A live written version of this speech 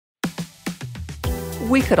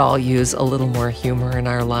We could all use a little more humor in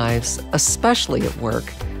our lives, especially at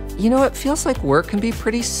work. You know, it feels like work can be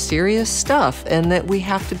pretty serious stuff and that we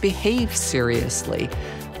have to behave seriously.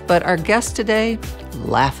 But our guests today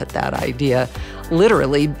laugh at that idea,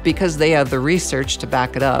 literally because they have the research to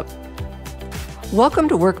back it up. Welcome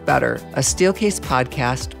to Work Better, a Steelcase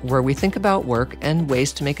podcast where we think about work and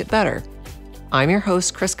ways to make it better. I'm your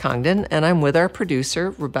host, Chris Congdon, and I'm with our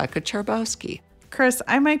producer, Rebecca Charbowski. Chris,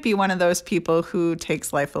 I might be one of those people who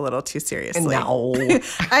takes life a little too seriously. No.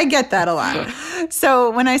 I get that a lot.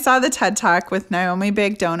 So when I saw the TED Talk with Naomi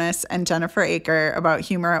Bagdonas and Jennifer Aaker about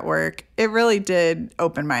humor at work, it really did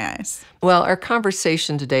open my eyes. Well, our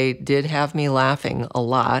conversation today did have me laughing a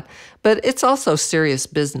lot, but it's also serious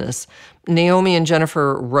business. Naomi and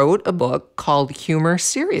Jennifer wrote a book called Humor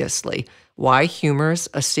Seriously: Why Humor's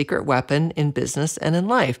a Secret Weapon in Business and in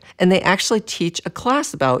Life. And they actually teach a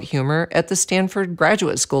class about humor at the Stanford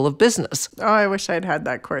Graduate School of Business. Oh, I wish I'd had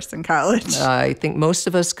that course in college. I think most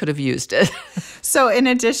of us could have used it. So in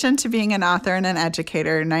addition to being an author and an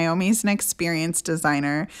educator, Naomi's an experienced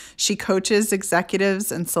designer. She coaches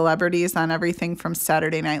executives and celebrities on everything from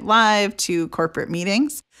Saturday Night Live to corporate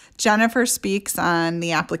meetings. Jennifer speaks on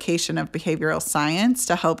the application of behavioral science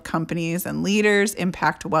to help companies and leaders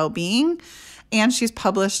impact well-being. And she's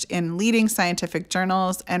published in leading scientific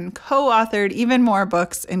journals and co-authored even more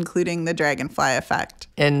books, including The Dragonfly Effect.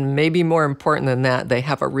 And maybe more important than that, they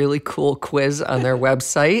have a really cool quiz on their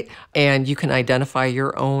website, and you can identify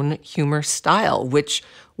your own humor style, which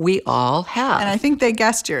we all have. And I think they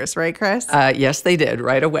guessed yours, right, Chris? Yes, they did,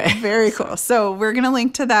 right away. Very cool. So we're going to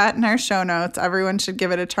link to that in our show notes. Everyone should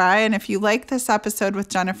give it a try. And if you like this episode with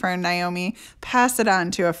Jennifer and Naomi, pass it on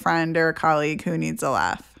to a friend or a colleague who needs a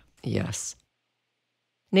laugh. Yes.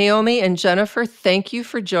 Naomi and Jennifer, thank you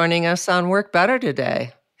for joining us on Work Better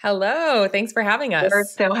today. Hello. Thanks for having us. We're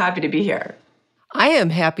so happy to be here. I am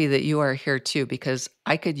happy that you are here too, because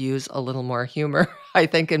I could use a little more humor, I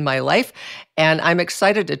think, in my life. And I'm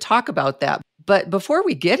excited to talk about that. But before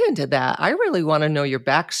we get into that, I really want to know your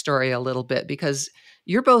backstory a little bit, because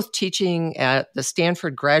you're both teaching at the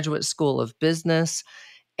Stanford Graduate School of Business.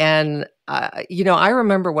 And, I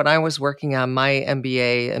remember when I was working on my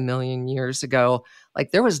MBA a million years ago,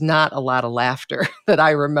 like there was not a lot of laughter that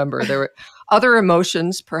I remember. There were other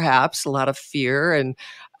emotions, perhaps, a lot of fear and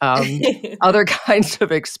other kinds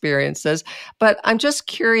of experiences. But I'm just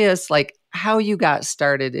curious, like how you got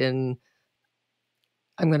started in,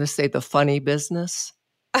 I'm going to say, the funny business.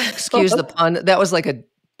 Excuse the pun. That was like a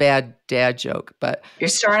bad dad joke, but You're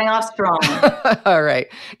starting off strong. all right.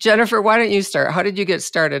 Jennifer, why don't you start? How did you get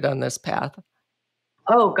started on this path?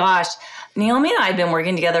 Oh, gosh. Naomi and I have been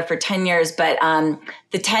working together for 10 years, but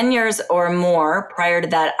the 10 years or more prior to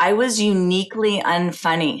that, I was uniquely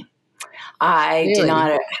unfunny. I Really? did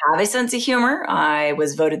not have a sense of humor. I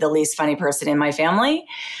was voted the least funny person in my family.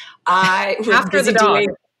 I was After the busy dog.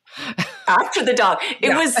 After the dog. It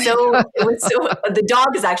was so, the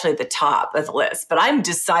dog is actually at the top of the list, but I'm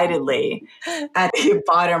decidedly at the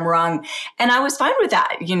bottom rung. And I was fine with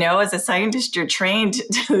that. You know, as a scientist, you're trained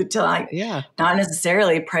to like, not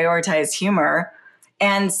necessarily prioritize humor.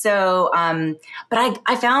 And so, but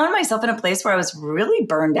I found myself in a place where I was really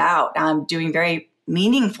burned out, doing very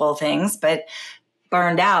meaningful things, but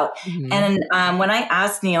burned out. Mm-hmm. And when I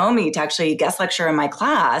asked Naomi to actually guest lecture in my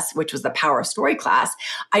class, which was the Power of Story class,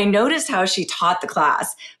 I noticed how she taught the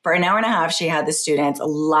class. For an hour and a half, she had the students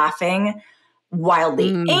laughing wildly.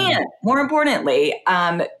 And more importantly,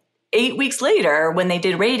 8 weeks later, when they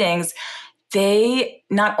did ratings, they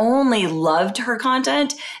not only loved her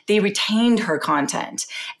content, they retained her content.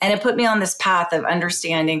 And it put me on this path of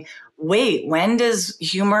understanding, wait, when does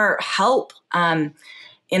humor help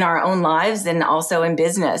in our own lives and also in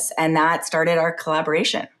business? And that started our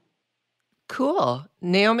collaboration. Cool.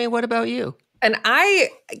 Naomi, what about you? And I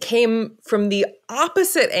came from the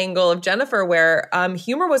opposite angle of Jennifer, where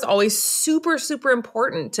humor was always super, super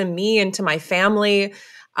important to me and to my family.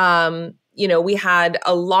 We had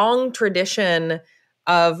a long tradition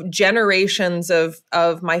of generations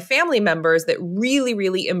of my family members that really,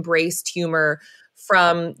 really embraced humor,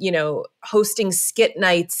 from, hosting skit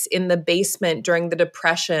nights in the basement during the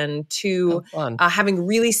Depression to having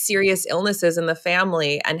really serious illnesses in the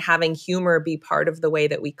family and having humor be part of the way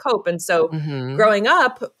that we cope. And so growing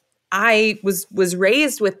up, I was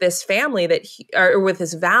raised with this family or with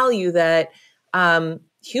this value that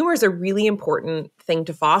humor is a really important thing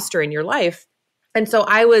to foster in your life. And so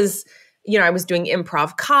I was doing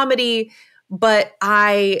improv comedy, but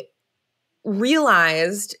I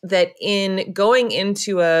realized that in going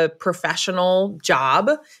into a professional job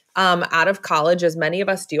out of college, as many of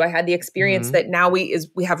us do, I had the experience that now we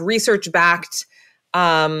have research-backed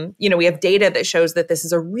We have data that shows that this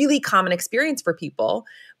is a really common experience for people.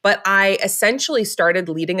 But I essentially started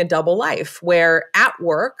leading a double life where at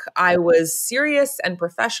work, I was serious and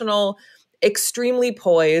professional, extremely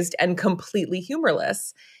poised, and completely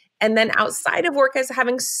humorless. And then outside of work, I was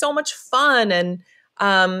having so much fun. And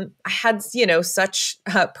I had, such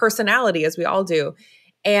personality, as we all do.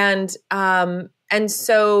 And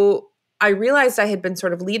so I realized I had been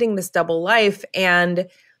sort of leading this double life. And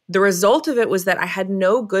the result of it was that I had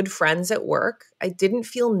no good friends at work. I didn't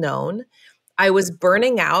feel known. I was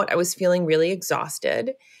burning out. I was feeling really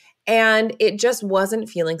exhausted. And it just wasn't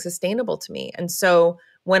feeling sustainable to me. And so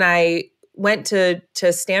when I went to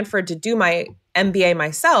Stanford to do my MBA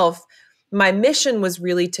myself, my mission was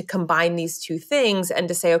really to combine these two things and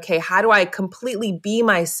to say, okay, how do I completely be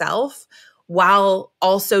myself while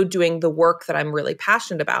also doing the work that I'm really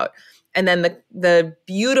passionate about? And then the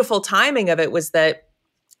beautiful timing of it was that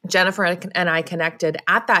Jennifer and I connected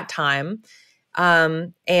at that time.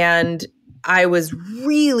 And I was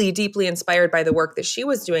really deeply inspired by the work that she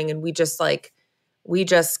was doing. And we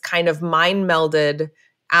just kind of mind melded.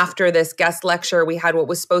 After this guest lecture, we had what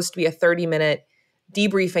was supposed to be a 30-minute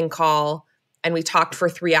debriefing call. And we talked for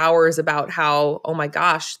 3 hours about how, oh my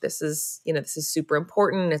gosh, this is super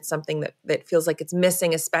important. It's something that feels like it's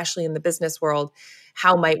missing, especially in the business world.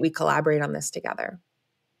 How might we collaborate on this together?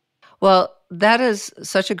 Well, that is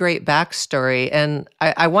such a great backstory. And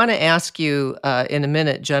I want to ask you in a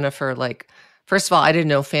minute, Jennifer, first of all, I didn't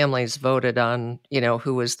know families voted on,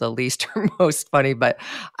 who was the least or most funny, but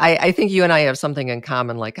I think you and I have something in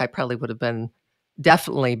common. I probably would have been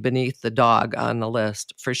definitely beneath the dog on the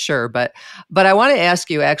list for sure. But I want to ask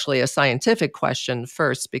you actually a scientific question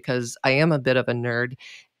first, because I am a bit of a nerd.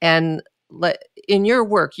 And in your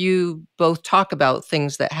work, you both talk about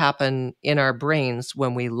things that happen in our brains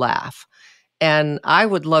when we laugh. And I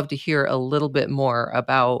would love to hear a little bit more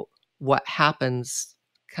about what happens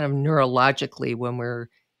kind of neurologically when we're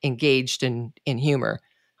engaged in humor.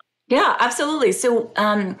 Yeah, absolutely. So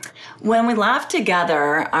when we laugh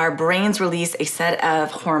together, our brains release a set of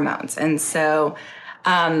hormones. And so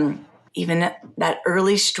even that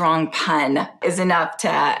early strong pun is enough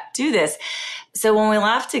to do this. So when we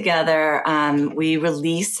laugh together, we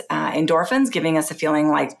release endorphins, giving us a feeling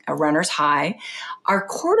like a runner's high. Our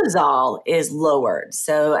cortisol is lowered.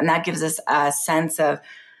 And that gives us a sense of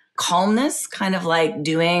calmness, kind of like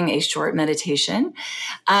doing a short meditation.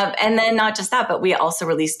 And then not just that, but we also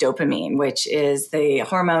release dopamine, which is the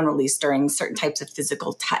hormone released during certain types of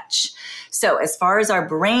physical touch. So as far as our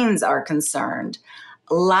brains are concerned,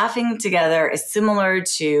 laughing together is similar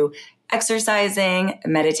to exercising,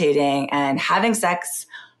 meditating, and having sex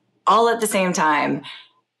all at the same time.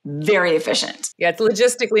 Very efficient. Yeah, it's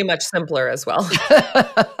logistically much simpler as well.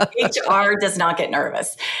 HR does not get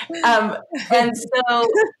nervous.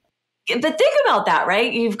 But think about that,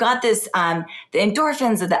 right? You've got this, the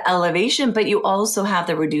endorphins of the elevation, but you also have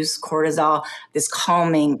the reduced cortisol, this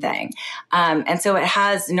calming thing. And so it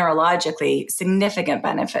has neurologically significant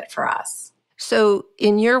benefit for us. So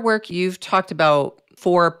in your work, you've talked about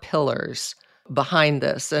 4 pillars behind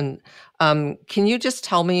this. And can you just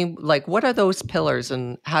tell me, what are those pillars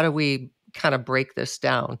and how do we kind of break this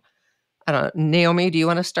down? I don't know. Naomi, do you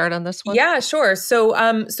want to start on this one? Yeah, sure.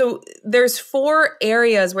 So there's 4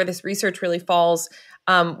 areas where this research really falls.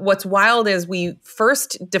 What's wild is we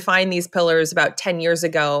first defined these pillars about 10 years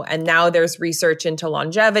ago, and now there's research into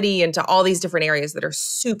longevity, into all these different areas that are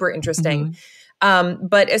super interesting. Mm-hmm.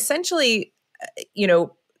 But essentially,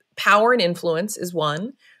 power and influence is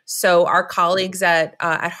one. So our colleagues at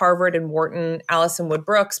Harvard and Wharton, Alison Wood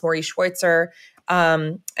Brooks, Maurice Schweitzer,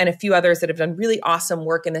 and a few others that have done really awesome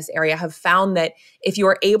work in this area have found that if you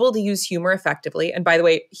are able to use humor effectively, and by the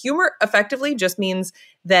way, humor effectively just means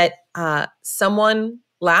that someone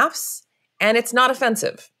laughs and it's not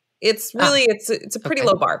offensive. It's really, it's a pretty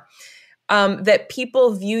low bar. That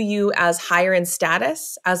people view you as higher in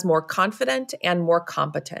status, as more confident and more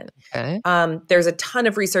competent. Okay. There's a ton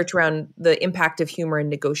of research around the impact of humor in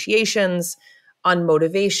negotiations, on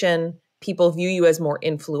motivation. People view you as more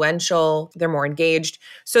influential, they're more engaged.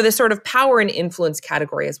 So this sort of power and influence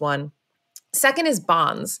category is one. Second is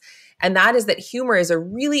bonds. And that is that humor is a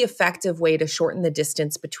really effective way to shorten the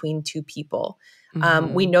distance between two people.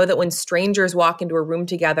 Mm-hmm. We know that when strangers walk into a room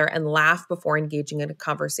together and laugh before engaging in a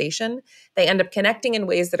conversation, they end up connecting in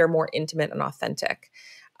ways that are more intimate and authentic.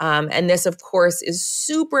 And this, of course, is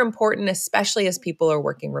super important, especially as people are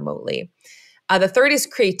working remotely. The third is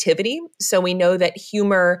creativity. So we know that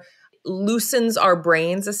humor loosens our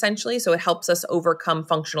brains essentially. So it helps us overcome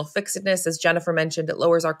functional fixedness. As Jennifer mentioned, it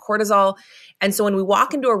lowers our cortisol. And so when we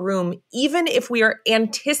walk into a room, even if we are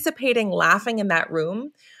anticipating laughing in that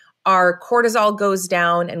room, our cortisol goes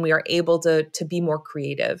down and we are able to be more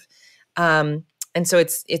creative. And so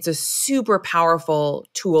it's a super powerful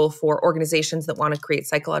tool for organizations that want to create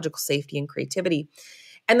psychological safety and creativity.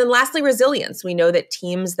 And then lastly, resilience. We know that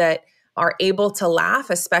teams that are able to laugh,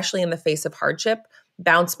 especially in the face of hardship,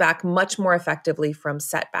 bounce back much more effectively from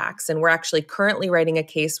setbacks. And we're actually currently writing a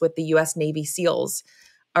case with the U.S. Navy SEALs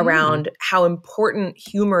around how important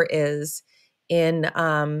humor is in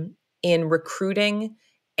recruiting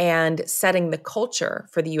and setting the culture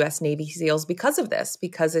for the U.S. Navy SEALs because of this,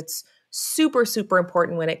 because it's super, super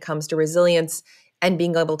important when it comes to resilience and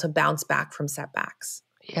being able to bounce back from setbacks.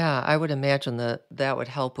 Yeah, I would imagine that would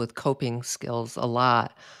help with coping skills a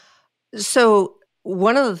lot. So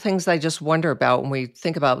one of the things I just wonder about when we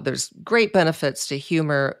think about there's great benefits to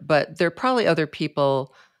humor, but there are probably other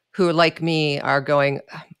people who, like me, are going,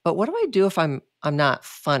 but what do I do if I'm not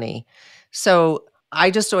funny? So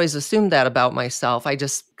I just always assumed that about myself.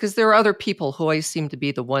 Because there are other people who always seem to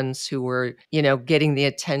be the ones who were, getting the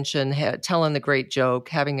attention, telling the great joke,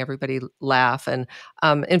 having everybody laugh. And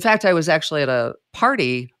in fact, I was actually at a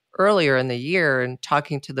party earlier in the year and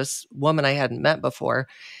talking to this woman I hadn't met before.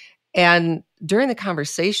 And during the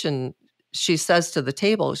conversation, she says to the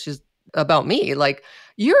table, she's about me, like,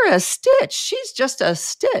 you're a stitch. She's just a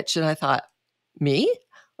stitch. And I thought, me?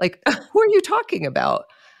 Like, who are you talking about?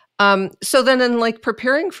 So then in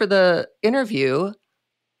preparing for the interview,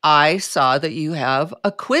 I saw that you have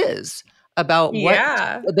a quiz about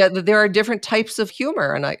that there are different types of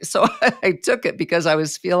humor. And so I took it because I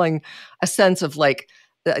was feeling a sense of am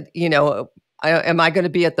I going to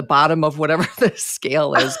be at the bottom of whatever the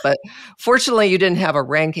scale is? But fortunately, you didn't have a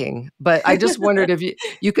ranking. But I just wondered if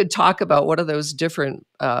you could talk about what are those different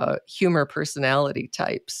humor personality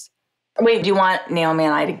types. Wait, do you want Naomi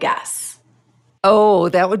and I to guess? Oh,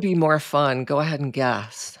 that would be more fun. Go ahead and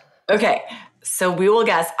guess. Okay, so we will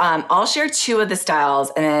guess. I'll share two of the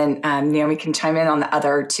styles, and then Naomi can chime in on the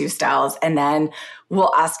other two styles, and then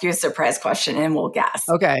we'll ask you a surprise question, and we'll guess.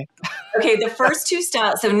 Okay. Okay, the first two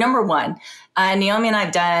styles. So number one, Naomi and I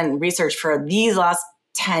have done research for these last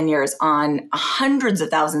 10 years on hundreds of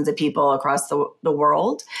thousands of people across the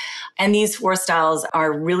world. And these four styles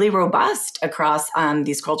are really robust across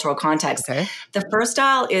these cultural contexts. Okay. The first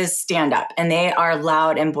style is stand-up, and they are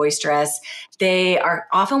loud and boisterous. They are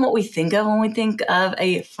often what we think of when we think of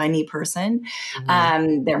a funny person.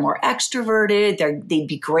 Mm-hmm. They're more extroverted. They'd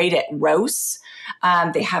be great at roasts.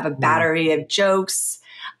 They have a battery of jokes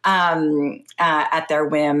at their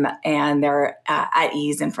whim, and they're at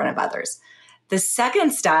ease in front of others. The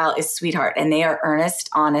second style is sweetheart, and they are earnest,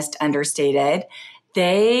 honest, understated.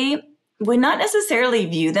 They would not necessarily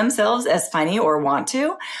view themselves as funny or want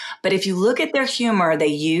to, but if you look at their humor, they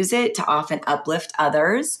use it to often uplift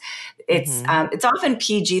others. It's often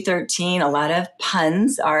PG-13. A lot of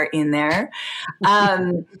puns are in there,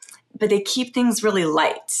 but they keep things really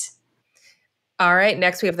light. All right,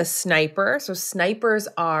 next we have the sniper. So snipers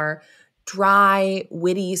are dry,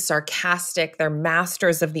 witty, sarcastic. They're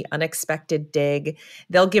masters of the unexpected dig.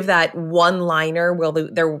 They'll give that one-liner where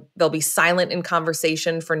they'll be silent in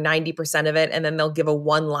conversation for 90% of it, and then they'll give a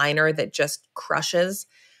one-liner that just crushes.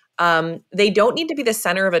 They don't need to be the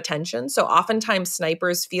center of attention. So oftentimes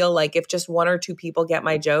snipers feel like if just one or two people get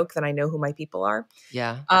my joke, then I know who my people are.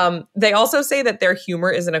 Yeah. They also say that their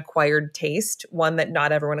humor is an acquired taste, one that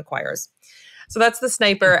not everyone acquires. So that's the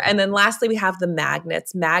sniper. And then lastly, we have the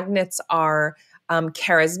magnets. Magnets are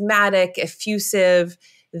charismatic, effusive.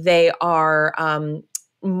 They are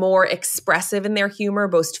more expressive in their humor,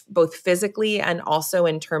 both physically and also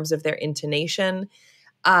in terms of their intonation.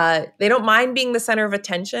 They don't mind being the center of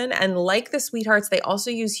attention. And like the sweethearts, they also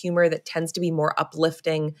use humor that tends to be more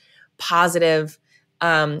uplifting, positive.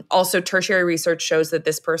 Also, tertiary research shows that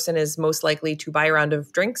this person is most likely to buy a round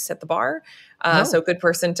of drinks at the bar. So good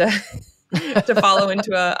person to follow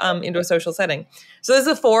into a social setting. So there's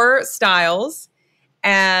the four styles.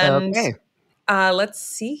 And let's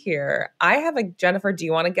see here. I have Jennifer, do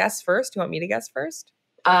you want to guess first? Do you want me to guess first?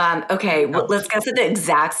 Okay, let's guess at the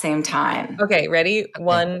exact same time. Okay, ready? Okay.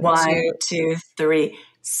 One, two, three.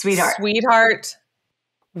 Sweetheart. Sweetheart.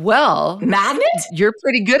 Well, magnet? You're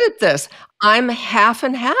pretty good at this. I'm half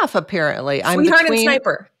and half, apparently. Sweetheart and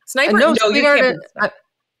sniper. Sniper? No, sweetheart.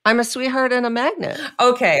 I'm a sweetheart and a magnet.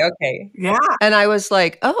 Okay. Yeah. And I was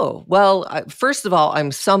like, oh, well, first of all,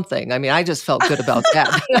 I'm something. I mean, I just felt good about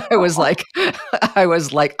that. I was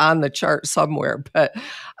like on the chart somewhere. But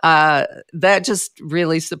that just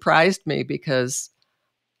really surprised me because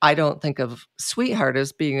I don't think of sweetheart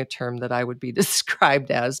as being a term that I would be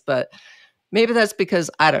described as, but maybe that's because,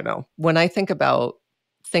 I don't know. When I think about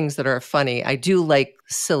things that are funny, I do like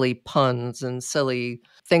silly puns and silly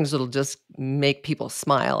things that'll just make people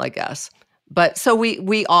smile, I guess. But so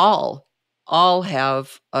we all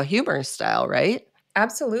have a humor style, right?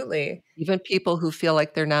 Absolutely. Even people who feel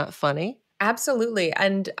like they're not funny. Absolutely.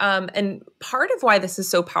 And part of why this is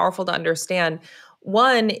so powerful to understand,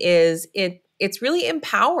 one is it's really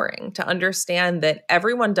empowering to understand that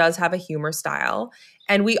everyone does have a humor style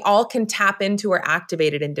and we all can tap into or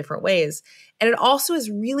activate it in different ways. And it also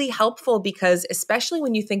is really helpful because especially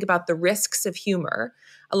when you think about the risks of humor,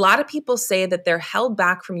 a lot of people say that they're held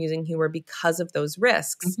back from using humor because of those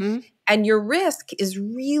risks. Mm-hmm. And your risk is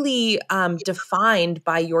really defined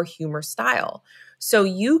by your humor style. So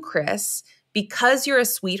you, Chris, because you're a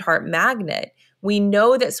sweetheart magnet, we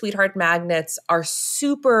know that sweetheart magnets are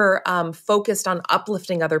super focused on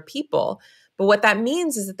uplifting other people. But what that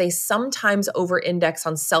means is that they sometimes over-index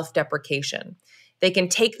on self-deprecation. They can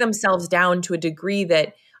take themselves down to a degree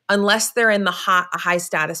that unless they're in a high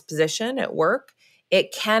status position at work,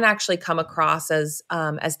 it can actually come across as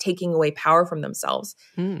taking away power from themselves.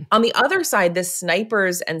 Mm. On the other side, the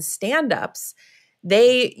snipers and stand-ups,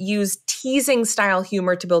 they use teasing style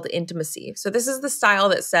humor to build intimacy. So this is the style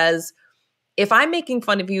that says, if I'm making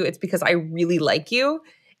fun of you, it's because I really like you.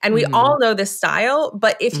 And we all know this style,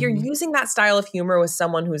 but if you're using that style of humor with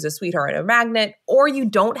someone who's a sweetheart or a magnet, or you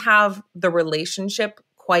don't have the relationship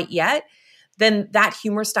quite yet, then that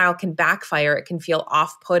humor style can backfire. It can feel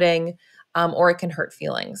off-putting, or it can hurt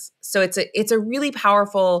feelings. So it's a really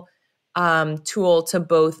powerful tool to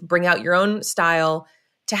both bring out your own style,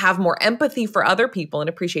 to have more empathy for other people and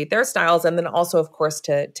appreciate their styles, and then also, of course,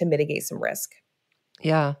 to mitigate some risk.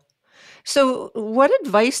 Yeah. So what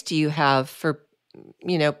advice do you have for,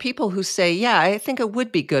 people who say, yeah, I think it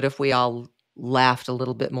would be good if we all laughed a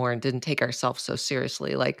little bit more and didn't take ourselves so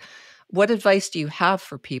seriously? Like, what advice do you have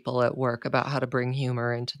for people at work about how to bring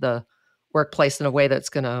humor into the workplace in a way that's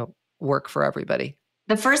going to work for everybody?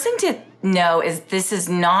 The first thing to know is this is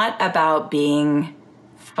not about being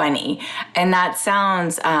funny. And that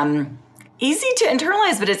sounds easy to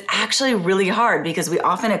internalize, but it's actually really hard because we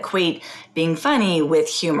often equate being funny with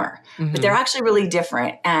humor. But they're actually really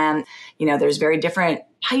different. And, there's very different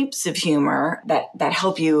types of humor that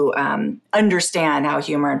help you understand how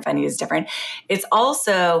humor and funny is different. It's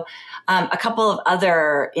also a couple of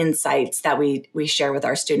other insights that we share with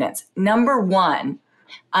our students. Number one,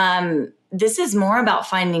 this is more about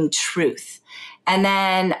finding truth. And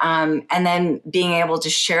then being able to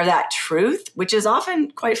share that truth, which is often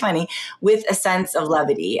quite funny, with a sense of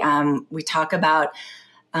levity. We talk about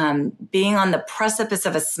being on the precipice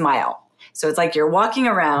of a smile. So it's like you're walking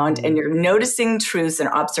around and you're noticing truths and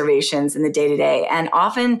observations in the day-to-day, and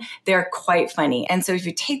often they're quite funny. And so if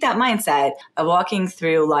you take that mindset of walking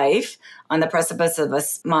through life on the precipice of a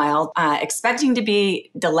smile, expecting to be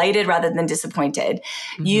delighted rather than disappointed,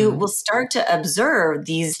 you will start to observe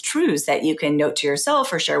these truths that you can note to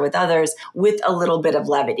yourself or share with others with a little bit of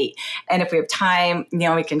levity. And if we have time,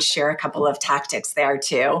 we can share a couple of tactics there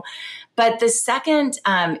too. But the second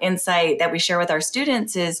insight that we share with our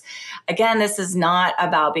students is, again, this is not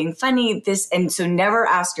about being funny. And so never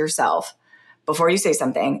ask yourself before you say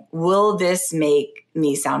something, will this make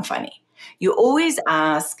me sound funny? You always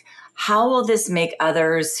ask, how will this make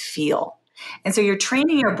others feel? And so you're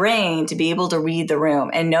training your brain to be able to read the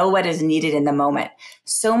room and know what is needed in the moment.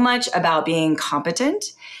 So much about being competent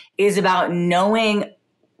is about knowing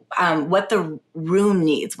what the room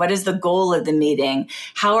needs. What is the goal of the meeting?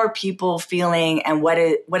 How are people feeling? And what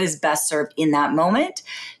is best served in that moment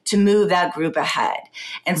to move that group ahead?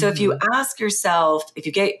 And so if you ask yourself, if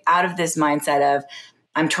you get out of this mindset of,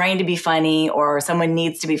 I'm trying to be funny or someone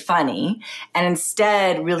needs to be funny, and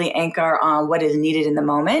instead really anchor on what is needed in the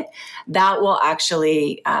moment, that will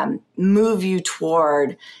actually move you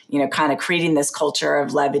toward, kind of creating this culture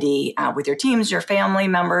of levity with your teams, your family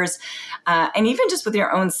members, and even just with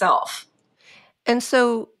your own self. And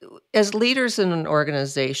so, as leaders in an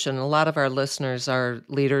organization, a lot of our listeners are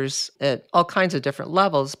leaders at all kinds of different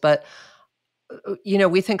levels, but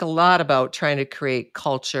we think a lot about trying to create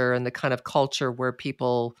culture and the kind of culture where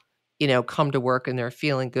people, come to work and they're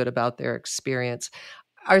feeling good about their experience.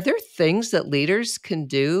 Are there things that leaders can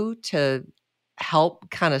do to help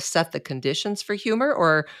kind of set the conditions for humor,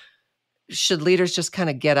 or should leaders just kind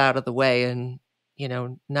of get out of the way and,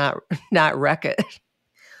 not wreck it?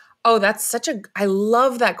 Oh, I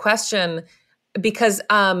love that question because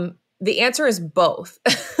the answer is both.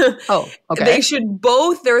 Oh, okay. They should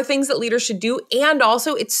both. There are things that leaders should do. And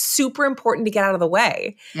also it's super important to get out of the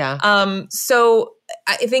way. Yeah. So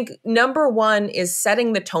I think number one is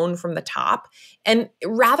setting the tone from the top. And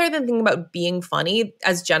rather than thinking about being funny,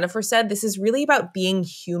 as Jennifer said, this is really about being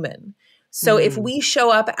human. So if we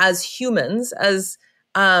show up as humans, as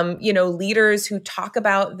leaders who talk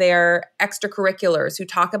about their extracurriculars, who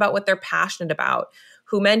talk about what they're passionate about,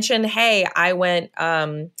 who mention, hey, I went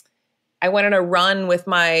on a run with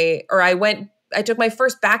I took my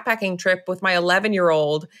first backpacking trip with my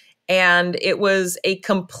 11-year-old, and it was a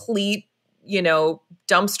complete,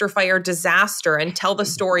 dumpster fire disaster, and tell the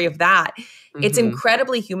story of that. It's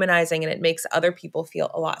incredibly humanizing, and it makes other people feel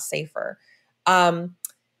a lot safer.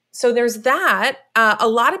 So there's that. A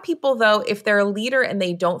lot of people, though, if they're a leader and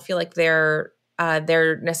they don't feel like they're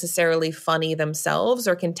necessarily funny themselves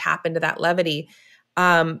or can tap into that levity,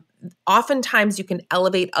 oftentimes you can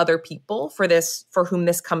elevate other people for whom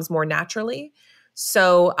this comes more naturally.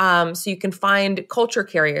 So you can find culture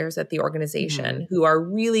carriers at the organization who are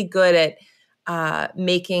really good at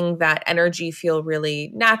making that energy feel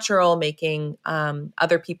really natural, making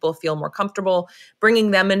other people feel more comfortable.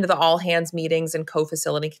 Bringing them into the all hands meetings and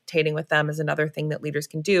co-facilitating with them is another thing that leaders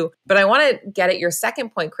can do. But I want to get at your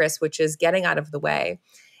second point, Chris, which is getting out of the way.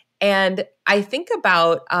 And I think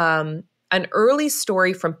about an early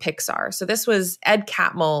story from Pixar. So this was Ed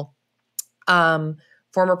Catmull,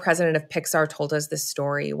 former president of Pixar, told us this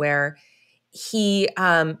story where he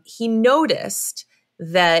noticed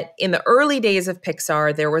that in the early days of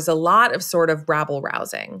Pixar, there was a lot of sort of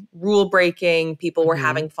rabble-rousing, rule-breaking, people were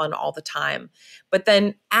having fun all the time. But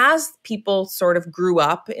then as people sort of grew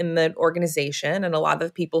up in the organization, and a lot of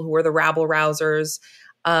the people who were the rabble-rousers,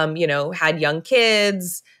 had young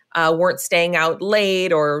kids, weren't staying out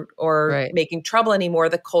late or making trouble anymore,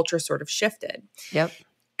 the culture sort of shifted. Yep.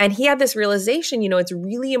 And he had this realization, it's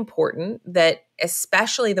really important that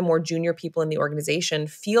especially the more junior people in the organization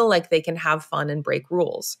feel like they can have fun and break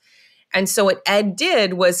rules. And so what Ed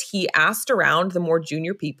did was he asked around the more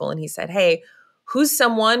junior people and he said, hey, who's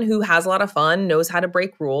someone who has a lot of fun, knows how to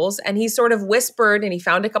break rules? And he sort of whispered and he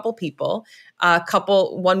found a couple people,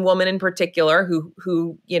 one woman in particular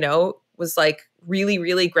who was like really,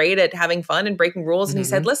 really great at having fun and breaking rules. And he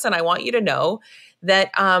said, listen, I want you to know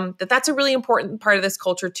that that's a really important part of this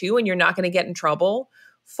culture too, and you're not going to get in trouble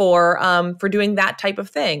for doing that type of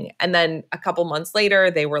thing. And then a couple months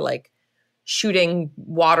later, they were like shooting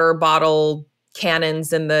water bottle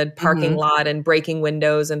cannons in the parking lot and breaking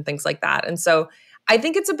windows and things like that. And so I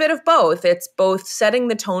think it's a bit of both. It's both setting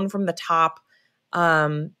the tone from the top,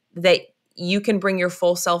 that you can bring your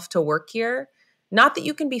full self to work here. Not that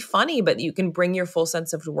you can be funny, but you can bring your full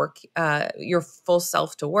sense of work, your full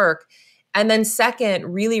self to work. And then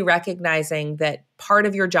second, really recognizing that part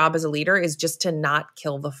of your job as a leader is just to not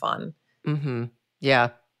kill the fun.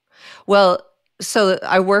 Yeah. Well, so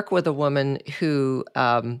I work with a woman who,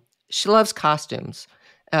 she loves costumes.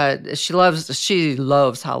 She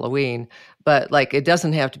loves Halloween, but like, it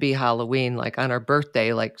doesn't have to be Halloween, like on her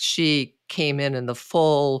birthday. Like she came in the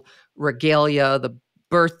full regalia, the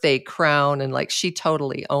birthday crown, and like, she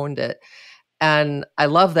totally owned it. And I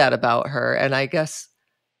love that about her. And I guess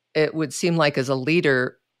it would seem like as a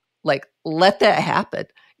leader, like let that happen,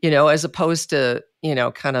 as opposed to,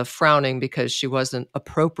 kind of frowning because she wasn't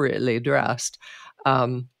appropriately dressed.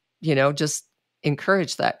 Just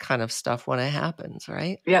encourage that kind of stuff when it happens,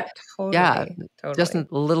 right? Yeah, totally. Yeah, totally. Just a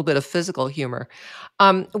little bit of physical humor.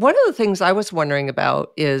 One of the things I was wondering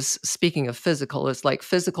about is, speaking of physical, is like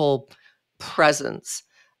physical presence.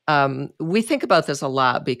 We think about this a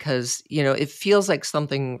lot because, it feels like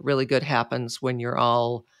something really good happens when you're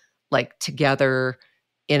all like together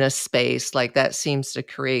in a space. Like that seems to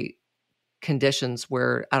create conditions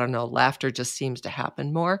where, I don't know, laughter just seems to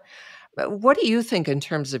happen more. But what do you think in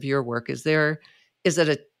terms of your work? Is it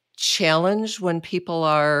a challenge when people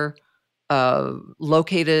are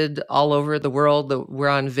located all over the world? We're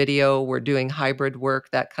on video, we're doing hybrid work,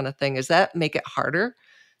 that kind of thing. Does that make it harder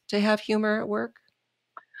to have humor at work?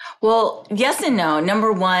 Well, yes and no.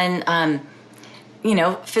 Number one,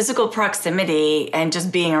 physical proximity and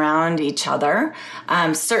just being around each other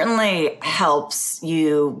certainly helps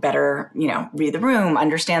you better, read the room,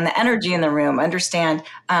 understand the energy in the room, understand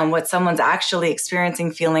what someone's actually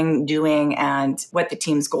experiencing, feeling, doing, and what the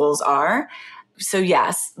team's goals are. So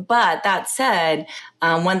yes, but that said,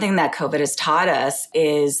 one thing that COVID has taught us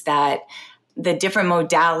is that the different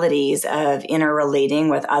modalities of interrelating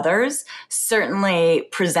with others certainly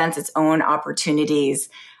presents its own opportunities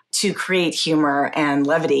to create humor and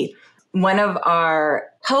levity. One of our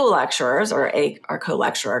co-lecturers, our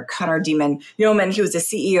co-lecturer, Connor Demon Yeoman, who was the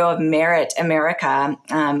CEO of Merit America,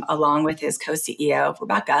 along with his co-CEO,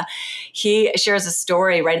 Rebecca, he shares a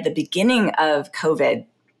story right at the beginning of COVID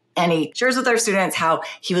And he shares with our students how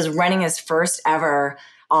he was running his first ever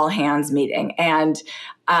all hands meeting. And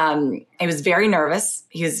he was very nervous.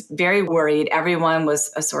 He was very worried. Everyone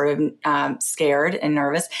was sort of scared and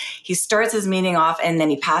nervous. He starts his meeting off and then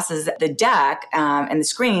he passes the deck and the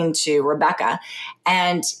screen to Rebecca.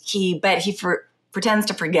 And he pretends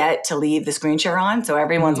to forget to leave the screen share on. So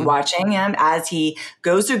everyone's watching him as he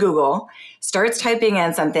goes to Google, starts typing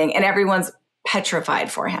in something, and everyone's petrified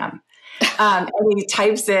for him. And he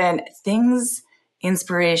types in things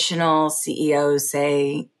inspirational CEOs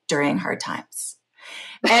say during hard times.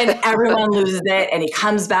 And everyone loses it. And he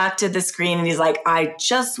comes back to the screen and he's like, I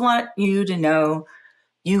just want you to know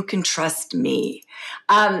you can trust me.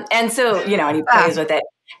 And so, and he plays with it.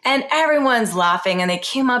 And everyone's laughing. And they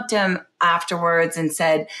came up to him afterwards and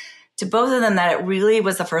said to both of them that it really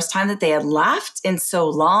was the first time that they had laughed in so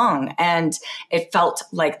long. And it felt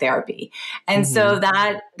like therapy. And so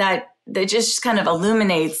that just kind of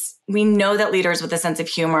illuminates, we know that leaders with a sense of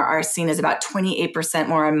humor are seen as about 28%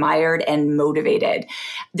 more admired and motivated.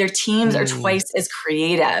 Their teams are twice as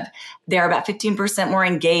creative. They're about 15% more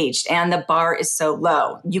engaged, and the bar is so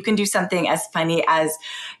low. You can do something as funny as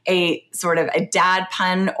a sort of a dad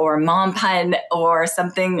pun or mom pun or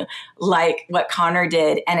something like what Connor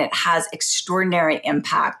did, and it has extraordinary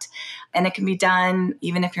impact. And it can be done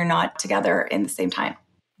even if you're not together in the same time.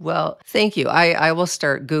 Well, thank you. I will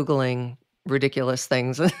start Googling ridiculous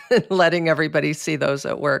things and letting everybody see those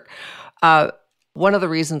at work. One of the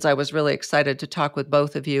reasons I was really excited to talk with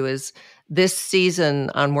both of you is this season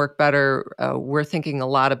on Work Better, we're thinking a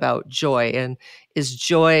lot about joy. And is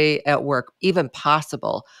joy at work even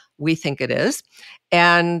possible? We think it is.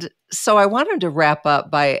 And so I wanted to wrap up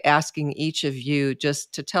by asking each of you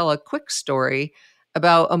just to tell a quick story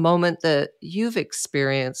about a moment that you've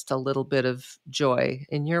experienced a little bit of joy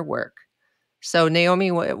in your work. So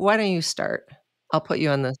Naomi, why don't you start? I'll put you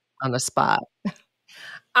on the spot.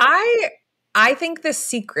 I think the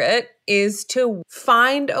secret is to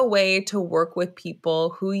find a way to work with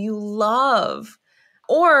people who you love,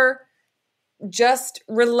 or just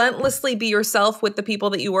relentlessly be yourself with the people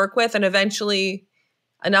that you work with, and eventually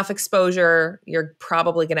enough exposure, you're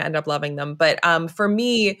probably going to end up loving them. But for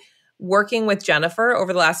me, working with Jennifer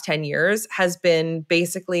over the last 10 years has been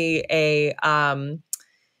basically a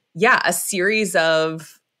series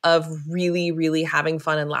of really, really having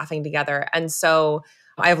fun and laughing together. And so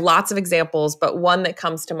I have lots of examples, but one that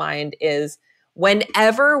comes to mind is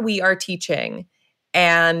whenever we are teaching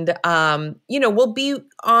and, we'll be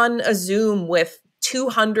on a Zoom with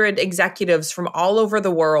 200 executives from all over the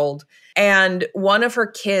world, and one of her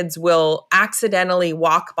kids will accidentally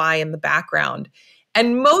walk by in the background.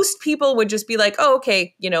 And most people would just be like, oh,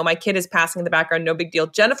 okay, my kid is passing in the background, no big deal.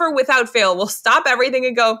 Jennifer, without fail, will stop everything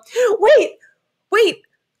and go, wait,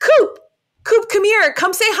 Coop, come here,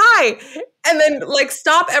 come say hi. And then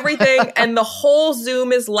stop everything. And the whole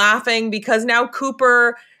Zoom is laughing because now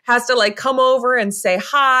Cooper has to come over and say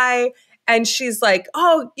hi. And she's like,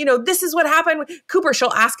 oh, this is what happened. Cooper,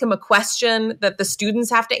 she'll ask him a question that the students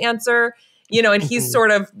have to answer. And he's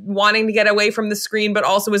sort of wanting to get away from the screen, but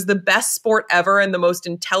also is the best sport ever and the most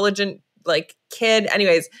intelligent kid.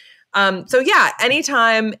 Anyways,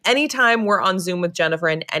 anytime we're on Zoom with Jennifer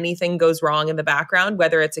and anything goes wrong in the background,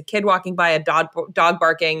 whether it's a kid walking by, a dog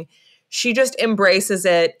barking, she just embraces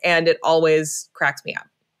it, and it always cracks me up.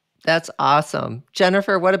 That's awesome.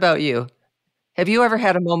 Jennifer, what about you? Have you ever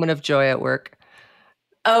had a moment of joy at work?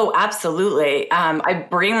 Oh, absolutely. I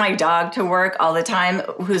bring my dog to work all the time,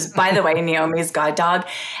 who's, by the way, Naomi's god dog.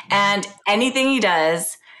 And anything he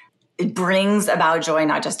does, it brings about joy,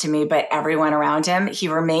 not just to me, but everyone around him. He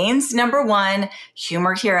remains number one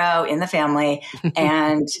humor hero in the family.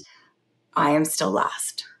 And I am still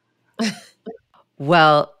last.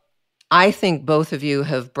 Well, I think both of you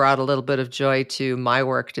have brought a little bit of joy to my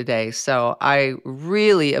work today. So I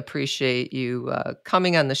really appreciate you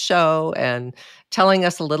coming on the show and telling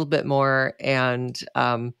us a little bit more. And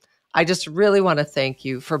I just really want to thank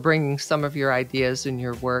you for bringing some of your ideas and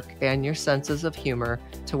your work and your senses of humor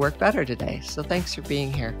to Work Better today. So thanks for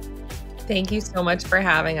being here. Thank you so much for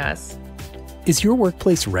having us. Is your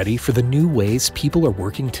workplace ready for the new ways people are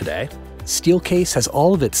working today? Steelcase has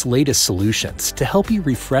all of its latest solutions to help you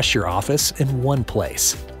refresh your office in one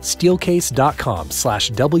place.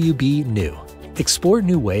 Steelcase.com/WBnew. Explore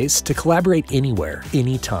new ways to collaborate anywhere,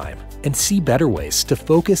 anytime, and see better ways to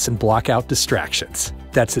focus and block out distractions.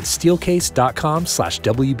 That's at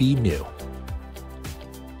steelcase.com/WBnew.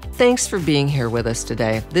 Thanks for being here with us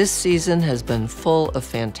today. This season has been full of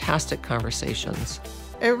fantastic conversations.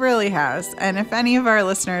 It really has. And if any of our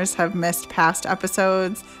listeners have missed past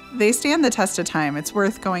episodes, they stand the test of time. It's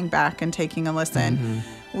worth going back and taking a listen.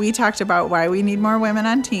 We talked about why we need more women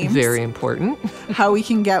on teams. Very important. How we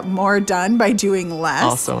can get more done by doing less.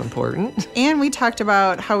 Also important. And we talked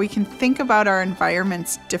about how we can think about our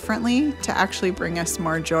environments differently to actually bring us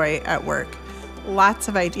more joy at work. Lots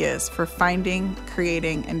of ideas for finding,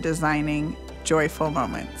 creating, and designing joyful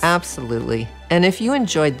moments. Absolutely. And if you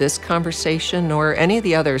enjoyed this conversation or any of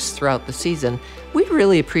the others throughout the season, we'd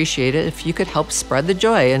really appreciate it if you could help spread the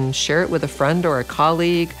joy and share it with a friend or a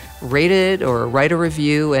colleague, rate it or write a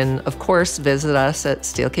review, and of course, visit us at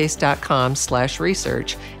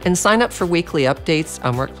steelcase.com/research and sign up for weekly updates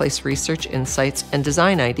on workplace research insights and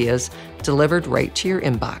design ideas delivered right to your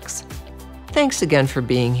inbox. Thanks again for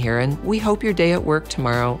being here, and we hope your day at work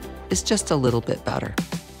tomorrow is just a little bit better.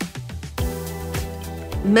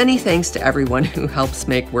 Many thanks to everyone who helps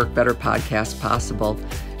make Work Better podcast possible.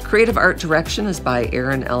 Creative art direction is by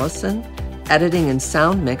Aaron Ellison, editing and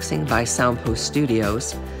sound mixing by Soundpost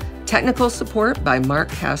Studios, technical support by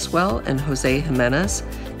Mark Caswell and Jose Jimenez,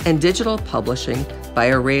 and digital publishing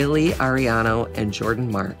by Aurelie Ariano and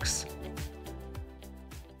Jordan Marks.